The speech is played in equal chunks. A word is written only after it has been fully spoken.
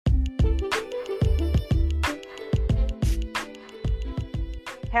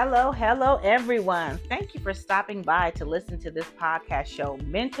Hello, everyone. Thank you for stopping by to listen to this podcast show,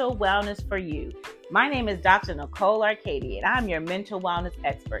 Mental Wellness for You. My name is Dr. Nicole Arcady, and I'm your mental wellness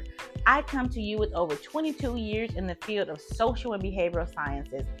expert. I come to you with over 22 years in the field of social and behavioral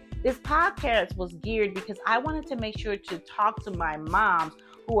sciences. This podcast was geared because I wanted to make sure to talk to my moms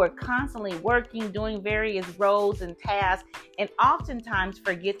who are constantly working, doing various roles and tasks, and oftentimes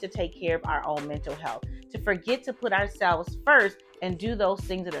forget to take care of our own mental health, to forget to put ourselves first and do those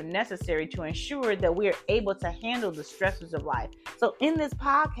things that are necessary to ensure that we are able to handle the stresses of life. So in this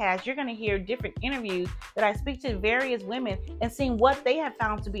podcast, you're going to hear different interviews that I speak to various women and seeing what they have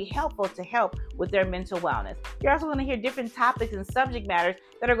found to be helpful to help with their mental wellness. You're also going to hear different topics and subject matters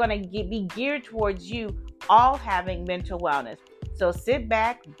that are going to be geared towards you all having mental wellness. So sit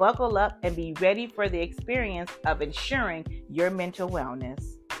back, buckle up, and be ready for the experience of ensuring your mental wellness.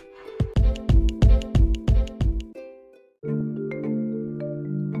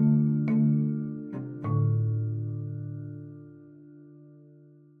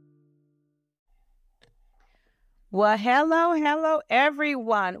 Well, hello,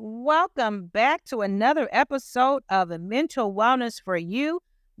 everyone. Welcome back to another episode of Mental Wellness for You.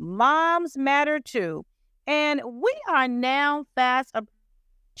 Moms matter too. And we are now fast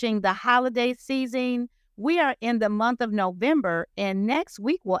approaching the holiday season. We are in the month of November, and next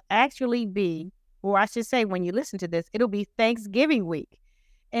week will actually be, or I should say, when you listen to this, it'll be Thanksgiving week.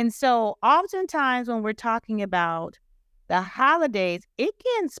 And so oftentimes when we're talking about the holidays, it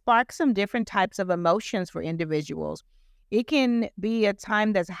can spark some different types of emotions for individuals. It can be a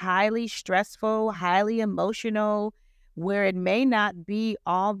time that's highly stressful, highly emotional, where it may not be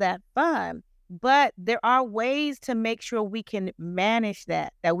all that fun. But there are ways to make sure we can manage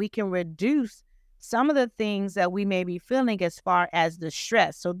that we can reduce some of the things that we may be feeling as far as the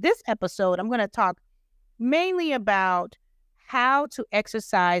stress. So this episode, I'm going to talk mainly about how to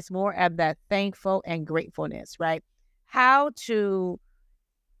exercise more of that thankful and gratefulness, right? How to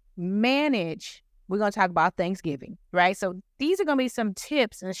manage, we're going to talk about Thanksgiving, right? So these are going to be some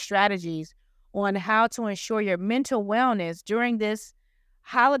tips and strategies on how to ensure your mental wellness during this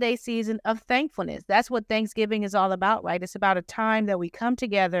holiday season of thankfulness. That's what Thanksgiving is all about, right? It's about a time that we come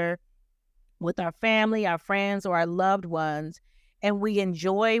together with our family, our friends, or our loved ones, and we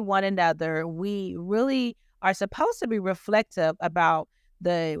enjoy one another. We really are supposed to be reflective about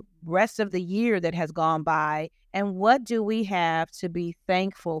the rest of the year that has gone by, and what do we have to be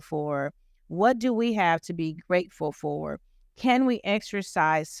thankful for? What do we have to be grateful for? Can we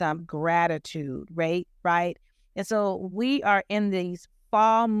exercise some gratitude, right? And so we are in these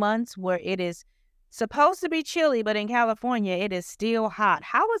fall months where it is supposed to be chilly, but in California, it is still hot.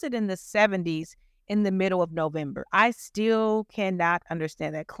 How is it in the 70s in the middle of November? I still cannot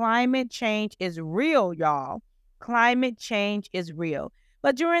understand that. Climate change is real, y'all. Climate change is real.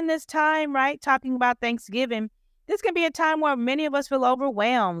 But during this time, right, talking about Thanksgiving, this can be a time where many of us feel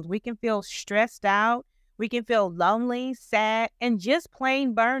overwhelmed. We can feel stressed out. We can feel lonely, sad, and just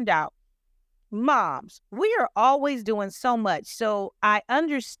plain burned out. Moms, we are always doing so much. So I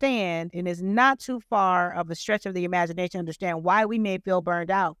understand, and it's not too far of a stretch of the imagination to understand why we may feel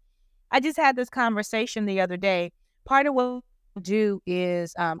burned out. I just had this conversation the other day. Part of what I do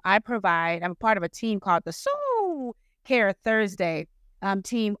is I'm part of a team called the Soul Care Thursday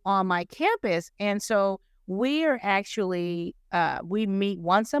team on my campus. And so we are actually, we meet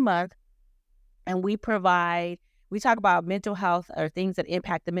once a month, and we talk about mental health or things that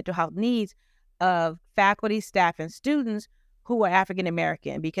impact the mental health needs of faculty, staff, and students who are African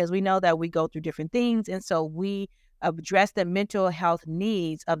American, because we know that we go through different things. And so we address the mental health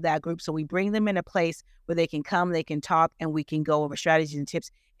needs of that group. So we bring them in a place where they can come, they can talk, and we can go over strategies and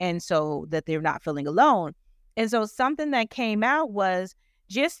tips, and so that they're not feeling alone. And so something that came out was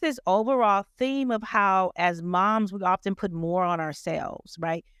just this overall theme of how, as moms, we often put more on ourselves,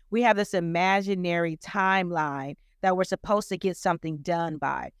 right? We have this imaginary timeline that we're supposed to get something done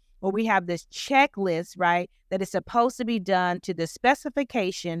by. Or we have this checklist, right, that is supposed to be done to the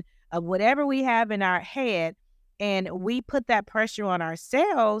specification of whatever we have in our head, and we put that pressure on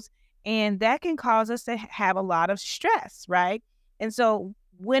ourselves, and that can cause us to have a lot of stress, right? And so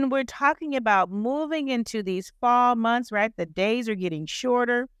when we're talking about moving into these fall months, right, the days are getting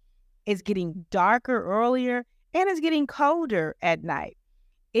shorter, it's getting darker earlier, and it's getting colder at night.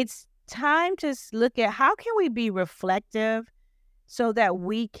 It's time to look at how can we be reflective so that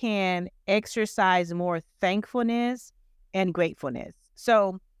we can exercise more thankfulness and gratefulness.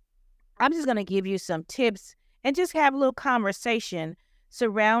 So I'm just going to give you some tips and just have a little conversation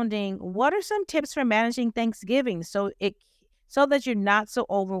surrounding what are some tips for managing Thanksgiving so that you're not so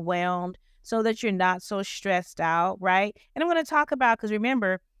overwhelmed, so that you're not so stressed out, right? And I'm going to talk about, because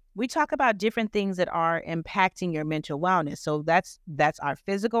remember, we talk about different things that are impacting your mental wellness. So that's our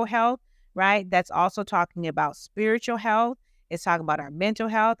physical health, right? That's also talking about spiritual health. It's talking about our mental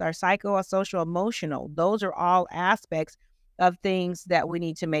health, our psycho, our social, emotional. Those are all aspects of things that we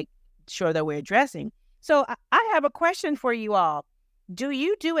need to make sure that we're addressing. So I have a question for you all. Do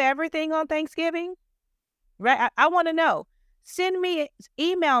you do everything on Thanksgiving? Right? I want to know.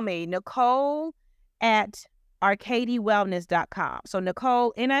 Email me, Nicole at arcadiewellness.com. So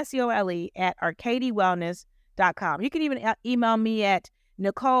Nicole, Nicole, at arcadiewellness.com. You can even email me at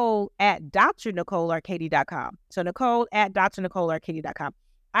Nicole at drnicolearcady.com. So Nicole at drnicolearcady.com.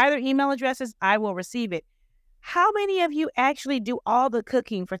 Either email addresses, I will receive it. How many of you actually do all the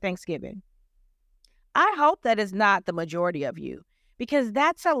cooking for Thanksgiving? I hope that is not the majority of you, because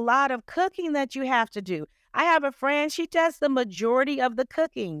that's a lot of cooking that you have to do. I have a friend, she does the majority of the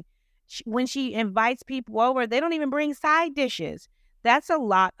cooking. When she invites people over, they don't even bring side dishes. That's a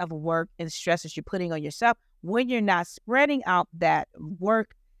lot of work and stress that you're putting on yourself when you're not spreading out that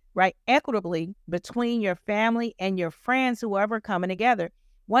work, right, equitably between your family and your friends, whoever coming together.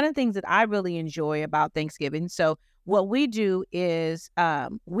 One of the things that I really enjoy about Thanksgiving, so what we do is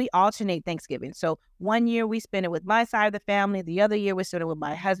we alternate Thanksgiving. So one year we spend it with my side of the family. The other year we spend it with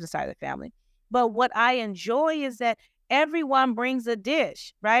my husband's side of the family. But what I enjoy is that everyone brings a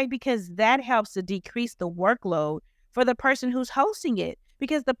dish, right? Because that helps to decrease the workload for the person who's hosting it.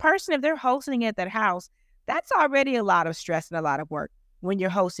 Because the person, if they're hosting at their house, that's already a lot of stress and a lot of work when you're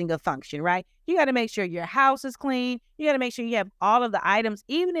hosting a function, right? You got to make sure your house is clean. You got to make sure you have all of the items.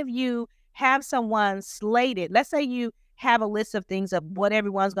 Even if you have someone slated, let's say you have a list of things of what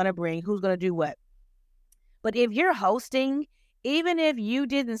everyone's going to bring, who's going to do what. But if you're hosting, even if you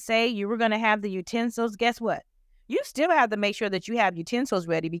didn't say you were going to have the utensils, guess what? You still have to make sure that you have utensils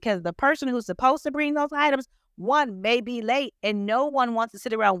ready, because the person who's supposed to bring those items, one, may be late, and no one wants to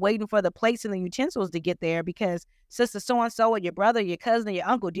sit around waiting for the plates and the utensils to get there because sister so-and-so or your brother, your cousin, or your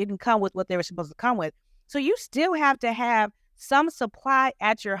uncle didn't come with what they were supposed to come with. So you still have to have some supply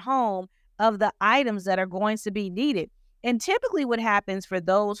at your home of the items that are going to be needed. And typically what happens for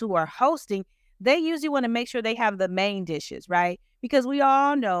those who are hosting, they usually want to make sure they have the main dishes, right? Because we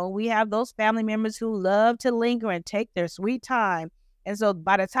all know we have those family members who love to linger and take their sweet time. And so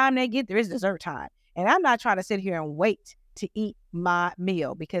by the time they get there, it's dessert time. And I'm not trying to sit here and wait to eat my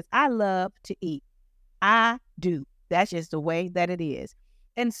meal, because I love to eat. I do. That's just the way that it is.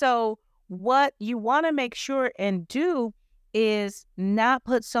 And so what you want to make sure and do is not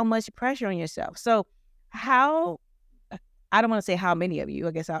put so much pressure on yourself. So I don't want to say how many of you,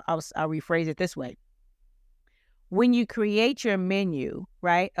 I guess I'll rephrase it this way. When you create your menu,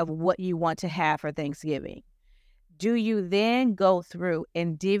 right, of what you want to have for Thanksgiving, do you then go through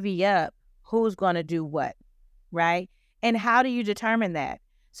and divvy up who's going to do what, right? And how do you determine that?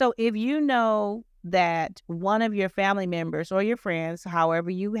 So if you know that one of your family members or your friends, however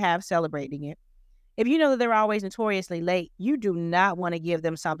you have celebrating it, if you know that they're always notoriously late, you do not want to give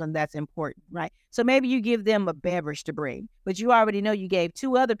them something that's important, right? So maybe you give them a beverage to bring, but you already know you gave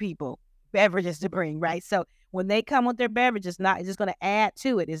two other people beverages to bring, right? So when they come with their beverage, it's just going to add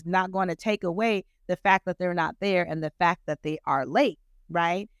to it. It's not going to take away the fact that they're not there and the fact that they are late,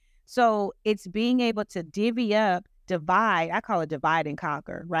 right? So it's being able to divvy up, divide, I call it divide and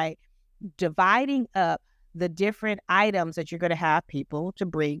conquer, right? Dividing up the different items that you're going to have people to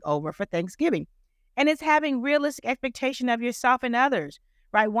bring over for Thanksgiving. And it's having realistic expectation of yourself and others,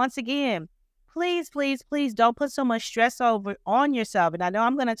 right? Once again, please, please, please don't put so much stress on yourself. And I know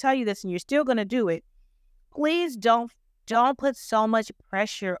I'm going to tell you this and you're still going to do it. Please don't put so much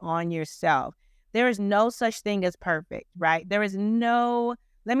pressure on yourself. There is no such thing as perfect, right? There is no,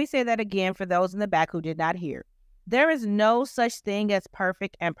 let me say that again for those in the back who did not hear. There is no such thing as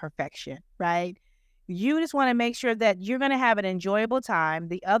perfect and perfection, right? You just want to make sure that you're going to have an enjoyable time.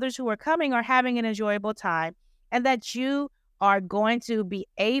 The others who are coming are having an enjoyable time, and that you are going to be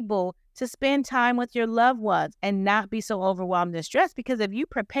able to spend time with your loved ones and not be so overwhelmed and stressed. Because if you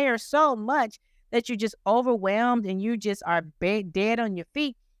prepare so much that you're just overwhelmed and you just are dead on your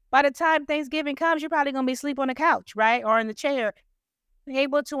feet, by the time Thanksgiving comes, you're probably going to be asleep on the couch, right? Or in the chair,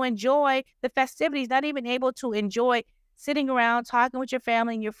 able to enjoy the festivities, not even able to enjoy sitting around talking with your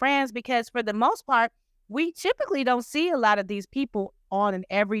family and your friends, because for the most part, we typically don't see a lot of these people on an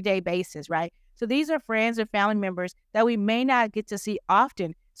everyday basis, right? So these are friends or family members that we may not get to see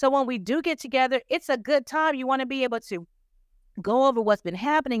often. So when we do get together, it's a good time. You want to be able to go over what's been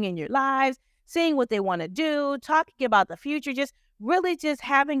happening in your lives, seeing what they want to do, talking about the future, just really just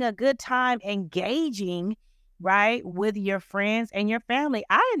having a good time engaging right, with your friends and your family.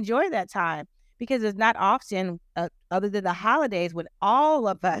 I enjoy that time because it's not often, other than the holidays, when all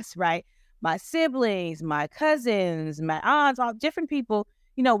of us, right, my siblings, my cousins, my aunts, all different people,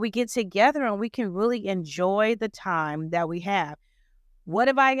 we get together and we can really enjoy the time that we have. What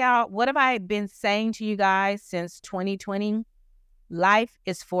have I been saying to you guys since 2020? Life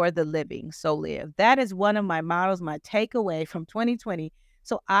is for the living, so live. That is one of my models, my takeaway from 2020.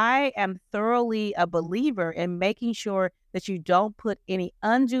 So I am thoroughly a believer in making sure that you don't put any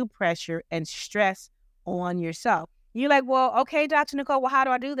undue pressure and stress on yourself. You're like, well, okay, Dr. Nicole, well, how do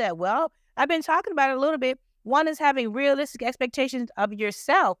I do that? Well, I've been talking about it a little bit. One is having realistic expectations of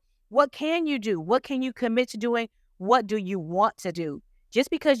yourself. What can you do? What can you commit to doing? What do you want to do? Just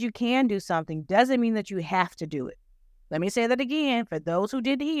because you can do something doesn't mean that you have to do it. Let me say that again for those who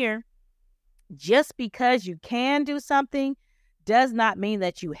didn't hear. Just because you can do something does not mean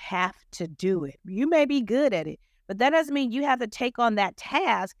that you have to do it. You may be good at it, but that doesn't mean you have to take on that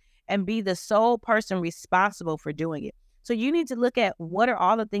task and be the sole person responsible for doing it. So you need to look at what are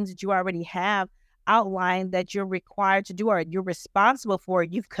all the things that you already have outlined that you're required to do or you're responsible for,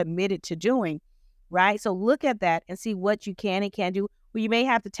 you've committed to doing, right? So look at that and see what you can and can't do. Well, you may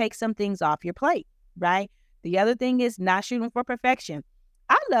have to take some things off your plate, right? The other thing is not shooting for perfection.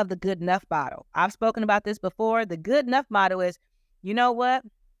 I love the good enough motto. I've spoken about this before. The good enough motto is, you know what?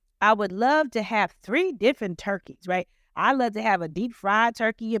 I would love to have 3 different turkeys, right? I love to have a deep fried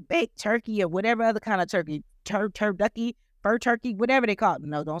turkey, a baked turkey, or whatever other kind of turkey, turkey, fur turkey, whatever they call it.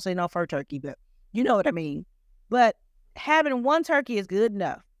 No, don't say no fur turkey, but you know what I mean. But having 1 turkey is good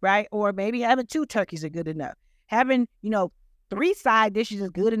enough, right? Or maybe having 2 turkeys are good enough. Having, 3 side dishes is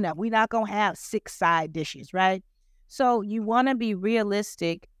good enough. We're not going to have 6 side dishes, right? So you want to be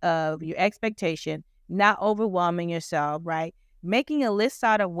realistic of your expectation, not overwhelming yourself, right? Making a list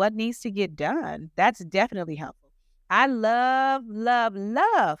out of what needs to get done. That's definitely helpful. I love, love,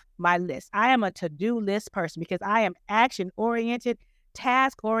 love my list. I am a to-do list person because I am action-oriented,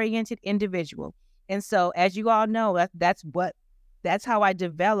 task-oriented individual. And so as you all know, that's how I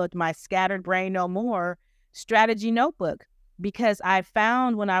developed my Scattered Brain No More strategy notebook. Because I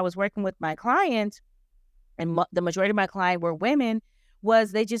found when I was working with my clients, and the majority of my clients were women,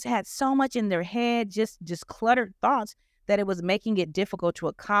 was they just had so much in their head, just cluttered thoughts that it was making it difficult to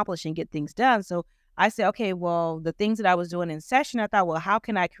accomplish and get things done. So I said, okay, well, the things that I was doing in session, I thought, well, how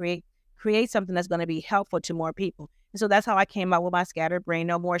can I create something that's going to be helpful to more people? And so that's how I came up with my Scattered Brain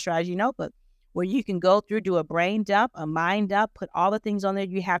No More strategy notebook, where you can go through, do a brain dump, a mind dump, put all the things on there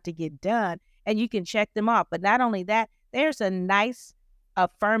you have to get done, and you can check them off. But not only that, there's a nice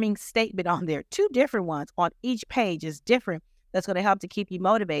affirming statement on there. 2 different ones on each page is different. That's going to help to keep you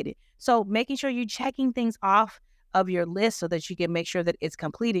motivated. So making sure you're checking things off of your list so that you can make sure that it's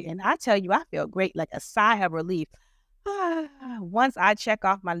completed. And I tell you, I feel great, like a sigh of relief once I check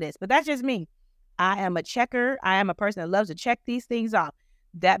off my list. But that's just me. I am a checker. I am a person that loves to check these things off.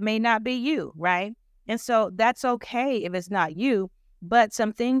 That may not be you, right? And so that's okay if it's not you. But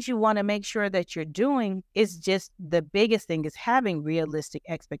some things you want to make sure that you're doing is just the biggest thing is having realistic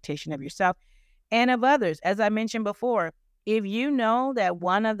expectation of yourself and of others. As I mentioned before, if you know that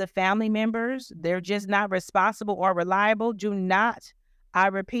one of the family members, they're just not responsible or reliable, do not, I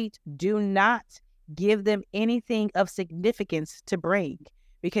repeat, do not give them anything of significance to bring,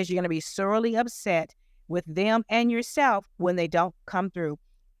 because you're going to be sorely upset with them and yourself when they don't come through.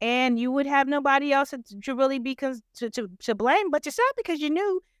 And you would have nobody else to really be to blame but yourself, because you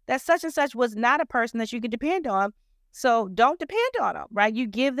knew that such and such was not a person that you could depend on. So don't depend on them, right? You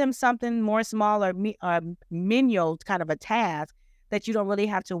give them something more small or menial kind of a task that you don't really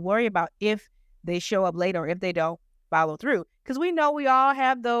have to worry about if they show up late or if they don't follow through. Because we know we all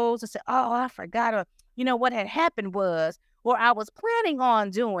have those that say, oh, I forgot, or, what had happened was, or I was planning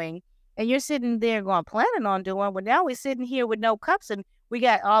on doing, and you're sitting there going, planning on doing, well, now we're sitting here with no cups and we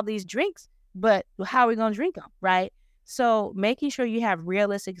got all these drinks, but how are we going to drink them, right? So making sure you have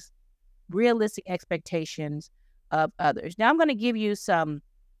realistic expectations of others. Now I'm going to give you some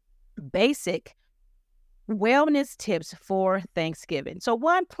basic wellness tips for Thanksgiving. So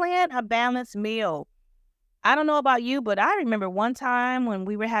 1, plan a balanced meal. I don't know about you, but I remember one time when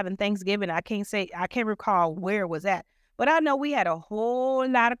we were having Thanksgiving, I can't recall where it was at, but I know we had a whole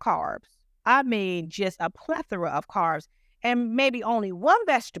lot of carbs. I mean, just a plethora of carbs and maybe only 1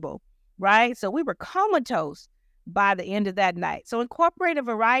 vegetable, right? So we were comatose by the end of that night. So incorporate a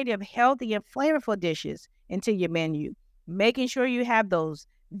variety of healthy and flavorful dishes into your menu, making sure you have those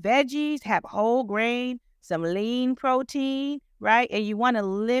veggies, have whole grain, some lean protein, right? And you want to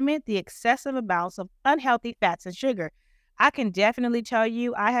limit the excessive amounts of unhealthy fats and sugar. I can definitely tell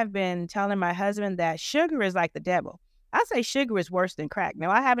you, I have been telling my husband that sugar is like the devil. I say sugar is worse than crack.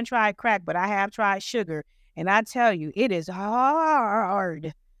 Now, I haven't tried crack, but I have tried sugar. And I tell you, it is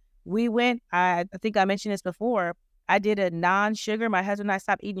hard. I think I mentioned this before. I did a non-sugar. My husband and I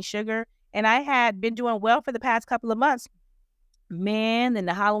stopped eating sugar. And I had been doing well for the past couple of months. Man, then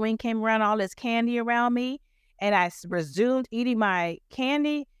the Halloween came around, all this candy around me, and I resumed eating my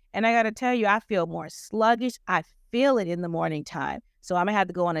candy. And I got to tell you, I feel more sluggish. I feel it in the morning time. So I'm going to have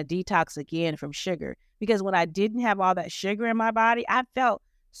to go on a detox again from sugar because when I didn't have all that sugar in my body, I felt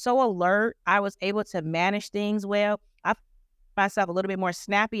so alert. I was able to manage things well. I find myself a little bit more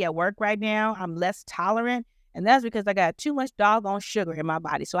snappy at work right now. I'm less tolerant. And that's because I got too much doggone sugar in my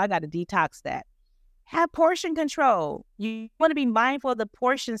body. So I got to detox that. Have portion control. You want to be mindful of the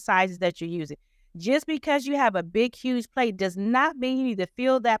portion sizes that you're using. Just because you have a big, huge plate does not mean you need to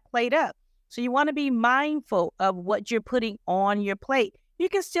fill that plate up. So you want to be mindful of what you're putting on your plate. You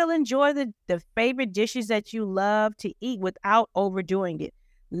can still enjoy the favorite dishes that you love to eat without overdoing it.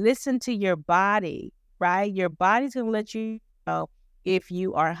 Listen to your body, right? Your body's going to let you know if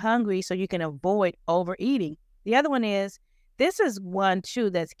you are hungry so you can avoid overeating. The other one is, this is one, too,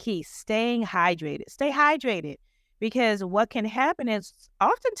 that's key. Staying hydrated. Stay hydrated because what can happen is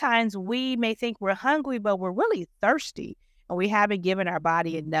oftentimes we may think we're hungry, but we're really thirsty and we haven't given our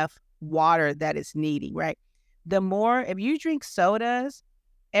body enough water that it's needing, right? If you drink sodas,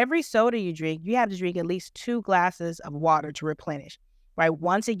 every soda you drink, you have to drink at least 2 glasses of water to replenish, right?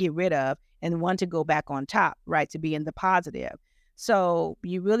 One to get rid of and one to go back on top, right? To be in the positive. So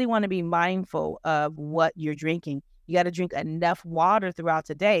you really want to be mindful of what you're drinking. You got to drink enough water throughout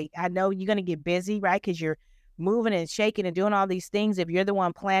the day. I know you're going to get busy, right? Because you're moving and shaking and doing all these things. If you're the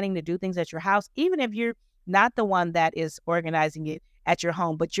one planning to do things at your house, even if you're not the one that is organizing it at your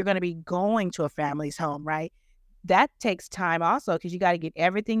home, but you're going to be going to a family's home, right? That takes time also because you got to get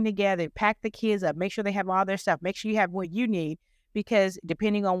everything together, pack the kids up, make sure they have all their stuff, make sure you have what you need because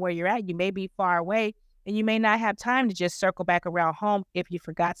depending on where you're at, you may be far away and you may not have time to just circle back around home if you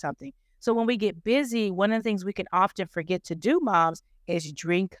forgot something. So when we get busy, one of the things we can often forget to do, moms, is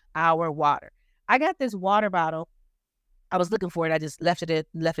drink our water. I got this water bottle. I was looking for it. I just left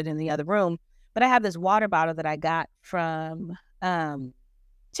it in the other room. But I have this water bottle that I got from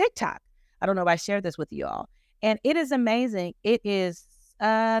TikTok. I don't know if I shared this with you all. And it is amazing. It is,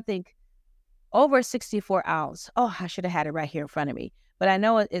 I think, over 64 ounce. Oh, I should have had it right here in front of me. But I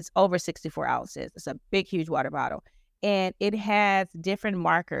know it's over 64 ounces. It's a big, huge water bottle. And it has different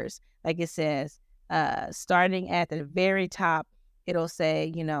markers. Like it says, starting at the very top, it'll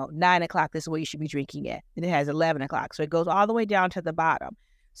say, 9 o'clock, this is what you should be drinking at. And it has 11 o'clock. So it goes all the way down to the bottom.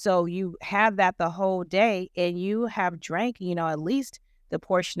 So you have that the whole day and you have drank, at least the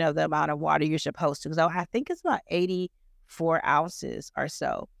portion of the amount of water you're supposed to. So I think it's about 84 ounces or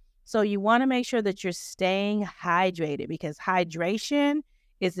so. So you want to make sure that you're staying hydrated because hydration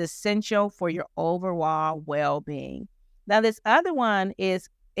is essential for your overall well-being. Now, this other one is,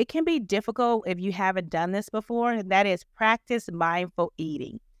 it can be difficult if you haven't done this before, and that is practice mindful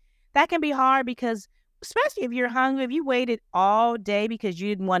eating. That can be hard because, especially if you're hungry, if you waited all day because you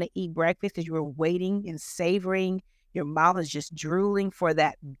didn't want to eat breakfast because you were waiting and savoring, your mouth is just drooling for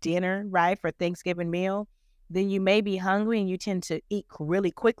that dinner, right, for Thanksgiving meal, then you may be hungry and you tend to eat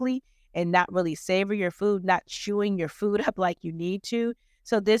really quickly and not really savor your food, not chewing your food up like you need to.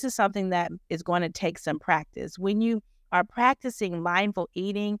 So this is something that is going to take some practice. When you are practicing mindful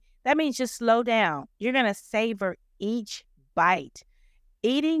eating, that means just slow down. You're going to savor each bite.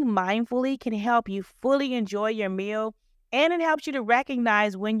 Eating mindfully can help you fully enjoy your meal, and it helps you to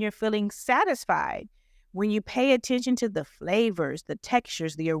recognize when you're feeling satisfied. When you pay attention to the flavors, the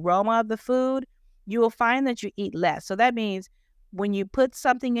textures, the aroma of the food, you will find that you eat less. So that means when you put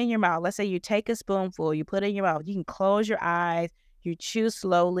something in your mouth, let's say you take a spoonful, you put it in your mouth, you can close your eyes, you chew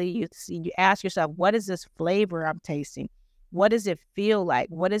slowly, you ask yourself, what is this flavor I'm tasting? What does it feel like?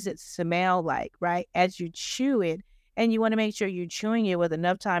 What does it smell like, right? As you chew it, and you want to make sure you're chewing it with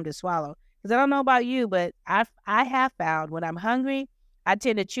enough time to swallow. Because I don't know about you, but I have found when I'm hungry, I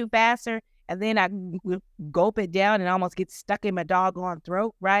tend to chew faster, and then I gulp it down and almost get stuck in my doggone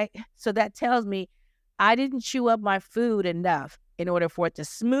throat, right? So that tells me I didn't chew up my food enough in order for it to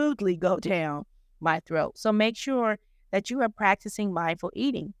smoothly go down my throat. So make sure that you are practicing mindful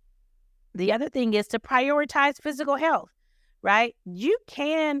eating. The other thing is to prioritize physical health, right? You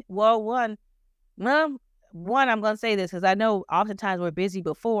can, one, I'm going to say this because I know oftentimes we're busy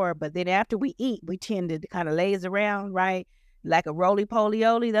before, but then after we eat, we tend to kind of laze around, right? Like a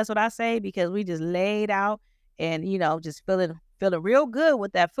roly-poly-oly, that's what I say, because we just laid out and, just feeling real good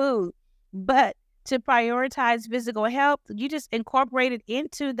with that food. But to prioritize physical health, you just incorporate it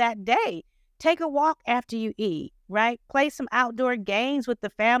into that day. Take a walk after you eat, right? Play some outdoor games with the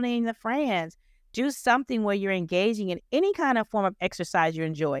family and the friends. Do something where you're engaging in any kind of form of exercise you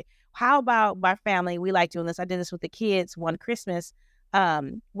enjoy. How about my family? We like doing this. I did this with the kids one Christmas.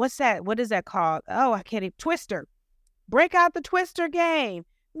 What's that? What is that called? Oh, I can't even. Twister. Break out the Twister game.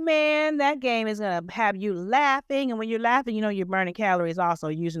 Man, that game is going to have you laughing. And when you're laughing, you know you're burning calories also,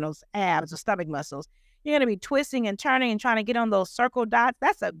 using those abs or stomach muscles. You're going to be twisting and turning and trying to get on those circle dots.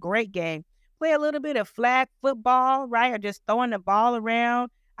 That's a great game. Play a little bit of flag football, right? Or just throwing the ball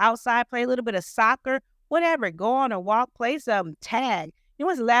around outside. Play a little bit of soccer, whatever. Go on a walk. Play some tag. You know,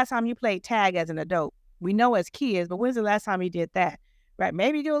 when's the last time you played tag as an adult? We know as kids, but when's the last time you did that? Right?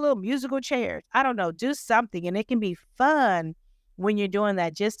 Maybe do a little musical chairs. I don't know. Do something. And it can be fun when you're doing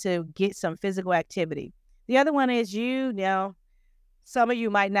that, just to get some physical activity. The other one is, you know, some of you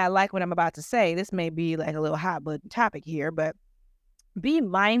might not like what I'm about to say. This may be like a little hot button topic here, but be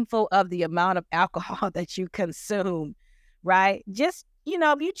mindful of the amount of alcohol that you consume, right? Just, you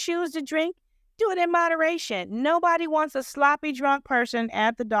know, if you choose to drink, do it in moderation. Nobody wants a sloppy drunk person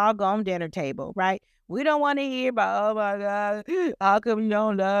at the doggone dinner table, right? We don't want to hear about, oh my God, how come you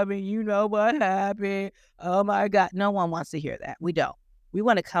don't love me? You know what happened? Oh my God. No one wants to hear that. We don't. We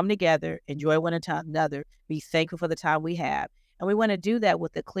want to come together, enjoy one another, be thankful for the time we have. And we want to do that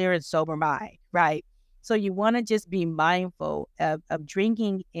with a clear and sober mind, right? So you want to just be mindful of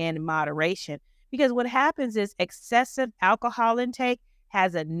drinking in moderation, because what happens is excessive alcohol intake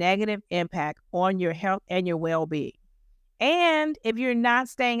has a negative impact on your health and your well-being. And if you're not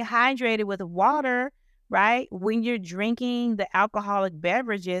staying hydrated with water, right, when you're drinking the alcoholic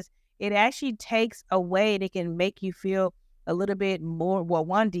beverages, it actually takes away, and it can make you feel a little bit more, well,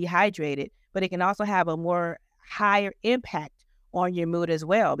 one, dehydrated, but it can also have a more higher impact on your mood as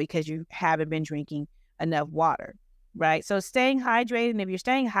well, because you haven't been drinking enough water, right? So staying hydrated, and if you're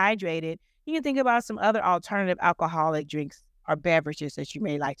staying hydrated, you can think about some other alternative alcoholic drinks or beverages that you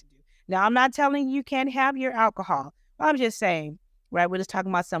may like to do. Now, I'm not telling you can't have your alcohol. I'm just saying, right, we're just talking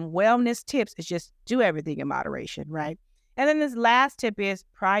about some wellness tips. It's just do everything in moderation, right? And then this last tip is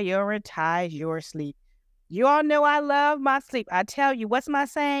prioritize your sleep. You all know I love my sleep. I tell you, what's my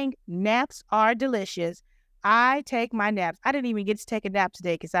saying? Naps are delicious. I take my naps. I didn't even get to take a nap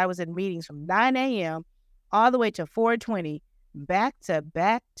today because I was in meetings from 9 a.m. all the way to 4:20, back to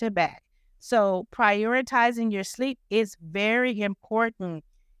back to back. So prioritizing your sleep is very important.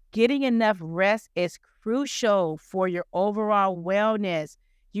 Getting enough rest is crucial for your overall wellness.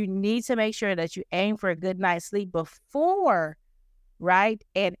 You need to make sure that you aim for a good night's sleep before, right,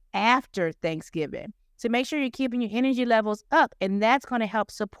 and after Thanksgiving, to make sure you're keeping your energy levels up, and that's going to help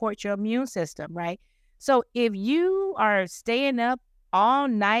support your immune system, right? So if you are staying up all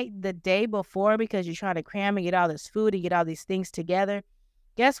night the day before because you're trying to cram and get all this food and get all these things together,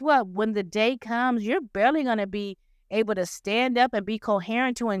 guess what? When the day comes, you're barely going to be able to stand up and be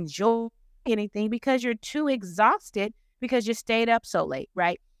coherent to enjoy anything because you're too exhausted because you stayed up so late,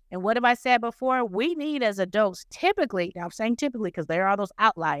 right? And what have I said before? We need as adults typically, now I'm saying typically because there are those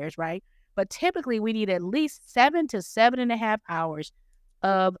outliers, right? But typically we need at least 7 to 7.5 hours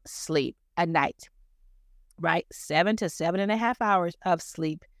of sleep a night, right? 7 to 7.5 hours of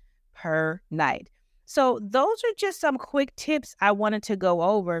sleep per night. So those are just some quick tips I wanted to go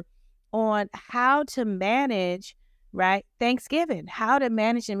over on how to manage, right, Thanksgiving, how to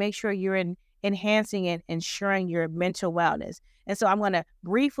manage and make sure you're enhancing and ensuring your mental wellness. And so I'm going to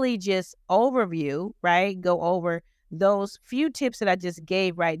briefly just overview, right, go over those few tips that I just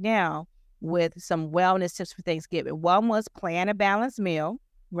gave right now with some wellness tips for Thanksgiving. One was plan a balanced meal,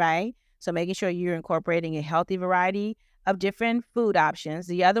 right? So making sure you're incorporating a healthy variety of different food options.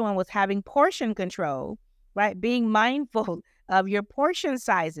 The other one was having portion control, right? Being mindful of your portion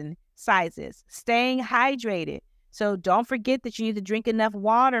sizes, staying hydrated. So don't forget that you need to drink enough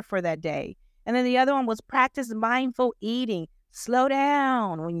water for that day. And then the other one was practice mindful eating. Slow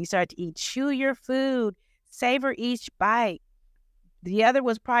down when you start to eat. Chew your food. Savor each bite. The other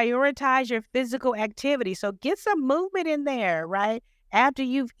was prioritize your physical activity. So get some movement in there, right? After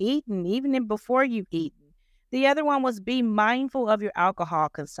you've eaten, even before you've eaten. The other one was be mindful of your alcohol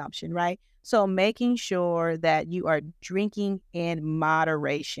consumption, right? So making sure that you are drinking in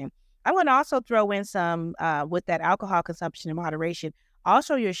moderation. I'm going to also throw in some, with that alcohol consumption in moderation,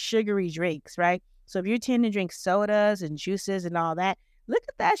 also your sugary drinks, right? So if you tend to drink sodas and juices and all that, look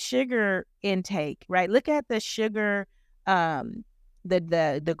at that sugar intake, right? Look at the sugar,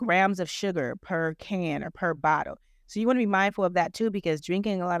 the grams of sugar per can or per bottle. So you want to be mindful of that too, because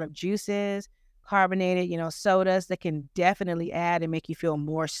drinking a lot of juices, carbonated, sodas, that can definitely add and make you feel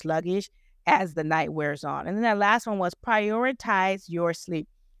more sluggish. as the night wears on. And then that last one was prioritize your sleep,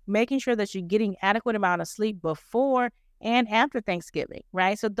 making sure that you're getting adequate amount of sleep before and after Thanksgiving,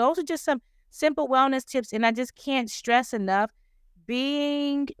 right? So those are just some simple wellness tips. And I just can't stress enough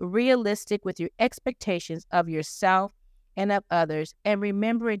being realistic with your expectations of yourself and of others. And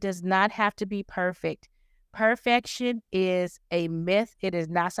remember, it does not have to be perfect. Perfection is a myth. It is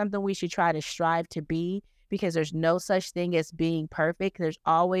not something we should try to strive to be, because there's no such thing as being perfect. There's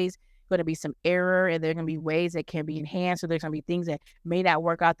always going to be some error, and there are going to be ways that can be enhanced, or there's going to be things that may not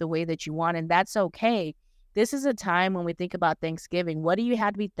work out the way that you want, and that's okay. This is a time when we think about Thanksgiving. What do you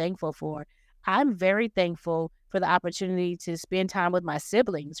have to be thankful for? I'm very thankful for the opportunity to spend time with my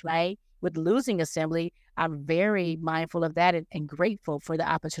siblings, right? With losing assembly, I'm very mindful of that and grateful for the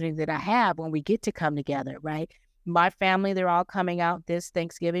opportunity that I have when we get to come together, right? My family, they're all coming out this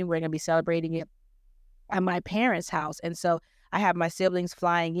Thanksgiving. We're going to be celebrating it at my parents' house. And so I have my siblings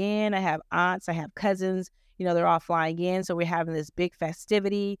flying in. I have aunts, I have cousins, they're all flying in. So we're having this big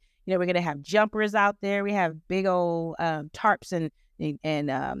festivity. We're going to have jumpers out there. We have big old tarps and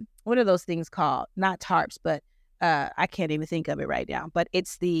what are those things called? Not tarps, but I can't even think of it right now. But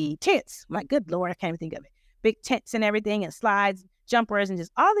it's the tents. My good Lord, I can't even think of it. Big tents and everything, and slides, jumpers, and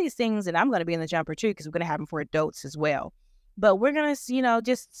just all these things. And I'm going to be in the jumper too, because we're going to have them for adults as well. But we're going to,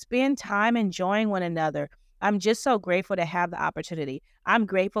 just spend time enjoying one another. I'm just so grateful to have the opportunity. I'm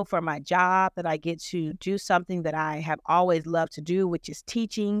grateful for my job, that I get to do something that I have always loved to do, which is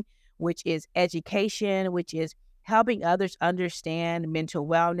teaching, which is education, which is helping others understand mental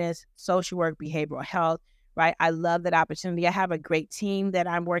wellness, social work, behavioral health, right? I love that opportunity. I have a great team that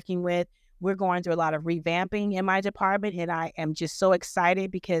I'm working with. We're going through a lot of revamping in my department, and I am just so excited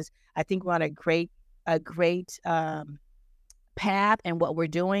because I think we're on a great path in what we're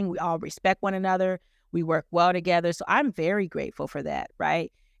doing. We all respect one another. We work well together. So I'm very grateful for that,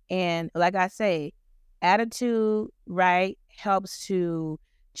 right? And like I say, attitude, right, helps to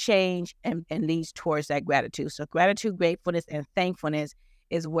change and leads towards that gratitude. So gratitude, gratefulness, and thankfulness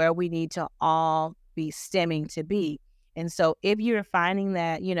is where we need to all be stemming to be. And so if you're finding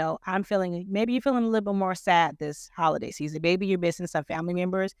that, maybe you're feeling a little bit more sad this holiday season, maybe you're missing some family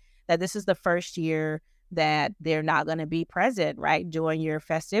members, that this is the first year that they're not going to be present, right, during your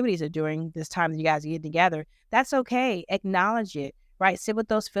festivities or during this time that you guys get together. That's okay. Acknowledge it, right? Sit with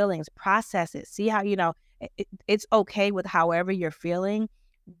those feelings, process it, see how, it's okay with however you're feeling,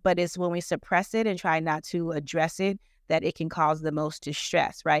 but it's when we suppress it and try not to address it that it can cause the most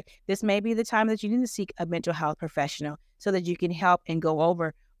distress, right? This may be the time that you need to seek a mental health professional so that you can help and go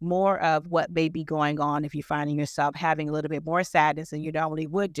over more of what may be going on if you're finding yourself having a little bit more sadness than you normally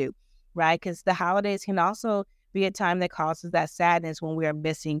would do, right? Because the holidays can also be a time that causes that sadness when we are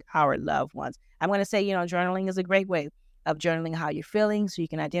missing our loved ones. I'm going to say, journaling is a great way of journaling how you're feeling so you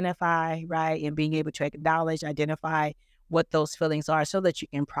can identify, right? And being able to acknowledge, identify what those feelings are so that you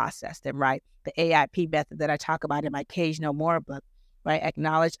can process them, right? The AIP method that I talk about in my Cage No More book, right?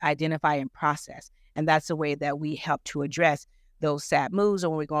 Acknowledge, identify, and process. And that's the way that we help to address those sad moods, or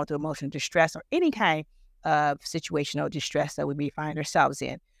when we're going through emotional distress or any kind of situational distress that we may find ourselves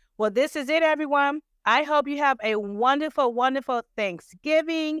in. Well, this is it, everyone. I hope you have a wonderful, wonderful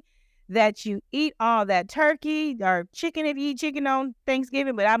Thanksgiving, that you eat all that turkey or chicken if you eat chicken on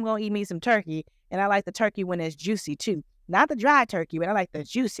Thanksgiving, but I'm going to eat me some turkey. And I like the turkey when it's juicy too. Not the dry turkey, but I like the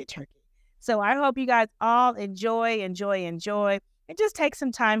juicy turkey. So I hope you guys all enjoy, and just take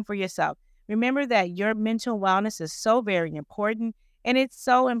some time for yourself. Remember that your mental wellness is so very important, and it's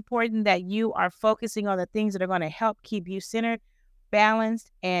so important that you are focusing on the things that are going to help keep you centered,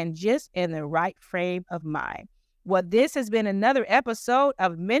 balanced, and just in the right frame of mind. Well, this has been another episode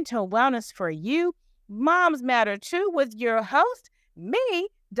of Mental Wellness for You, Moms Matter Too, with your host, me,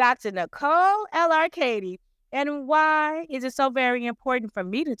 Dr. Nicole L. Arcady. And why is it so very important for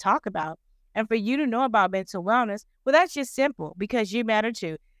me to talk about and for you to know about mental wellness? Well, that's just simple, because you matter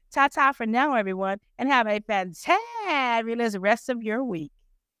too. Ta-ta for now, everyone, and have a fantabulous rest of your week.